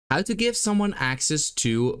How to give someone access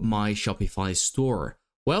to My Shopify Store.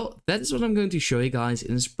 Well, that is what I'm going to show you guys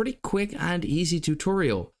in this pretty quick and easy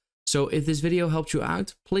tutorial. So if this video helped you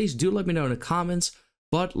out, please do let me know in the comments,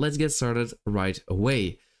 but let's get started right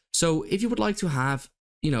away. So if you would like to have,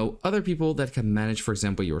 other people that can manage, for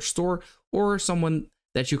example, your store, or someone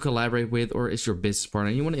that you collaborate with, or is your business partner,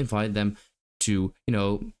 and you want to invite them to,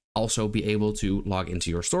 also be able to log into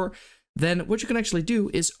your store, then what you can actually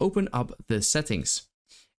do is open up the settings.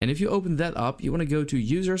 And if you open that up, you want to go to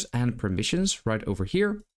users and permissions right over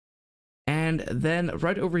here. And then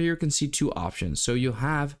right over here, you can see two options. So you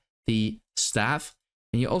have the staff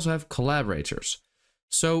and you also have collaborators.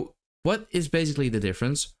 So what is basically the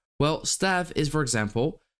difference? Well, staff is, for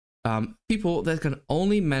example, people that can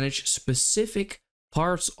only manage specific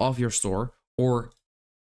parts of your store or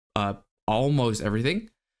almost everything.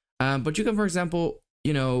 But you can, for example,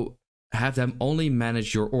 have them only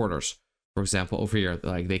manage your orders. For example, over here,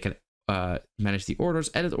 like they can manage the orders,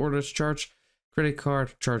 edit orders, charge credit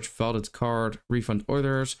card, charge valid card, refund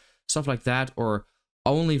orders, stuff like that. Or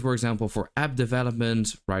only, for example, for app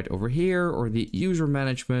development right over here, or the user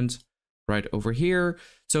management right over here.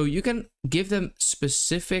 So you can give them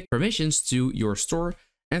specific permissions to your store,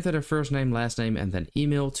 enter their first name, last name, and then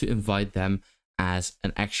email to invite them as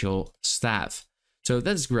an actual staff. So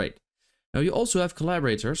that's great. Now you also have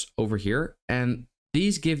collaborators over here, and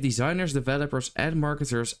these give designers, developers, and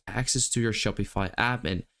marketers access to your Shopify app,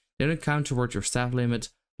 and they don't count towards your staff limit.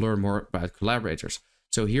 Learn more about collaborators.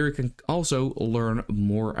 So here you can also learn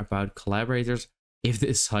more about collaborators if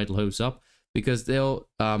this site loads up, because they'll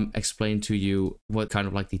explain to you what kind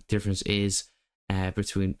of like the difference is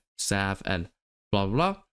between staff and blah,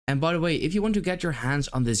 blah, blah. And by the way, if you want to get your hands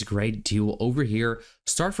on this great deal over here,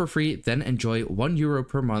 start for free, then enjoy €1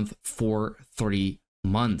 per month for 3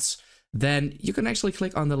 months. Then you can actually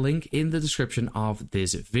click on the link in the description of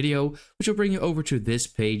this video, which will bring you over to this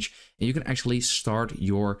page, and you can actually start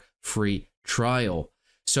your free trial.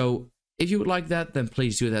 So if you would like that, then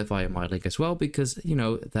please do that via my link as well, because,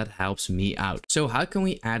 that helps me out. So how can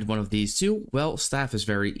we add one of these two? Well, staff is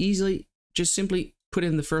very easy. Just simply put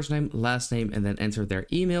in the first name, last name, and then enter their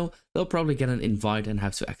email. They'll probably get an invite and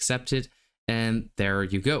have to accept it. And there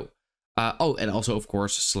you go. Oh, and also, of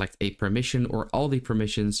course, select a permission or all the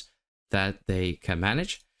permissions that they can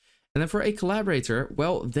manage. And then for a collaborator,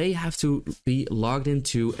 well, they have to be logged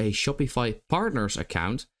into a Shopify partners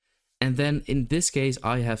account. And then in this case,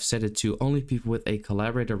 I have set it to only people with a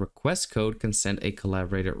collaborator request code can send a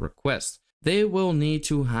collaborator request. They will need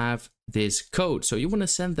to have this code. So you want to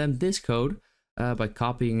send them this code by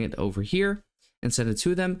copying it over here and send it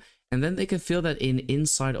to them. And then they can fill that in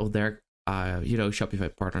inside of their,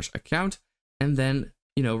 Shopify partners account, and then,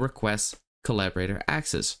 request collaborator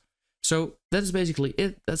access. So that's basically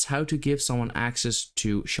it. That's how to give someone access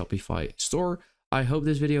to Shopify Store. I hope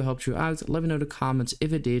this video helped you out. Let me know in the comments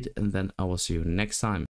if it did, and then I will see you next time.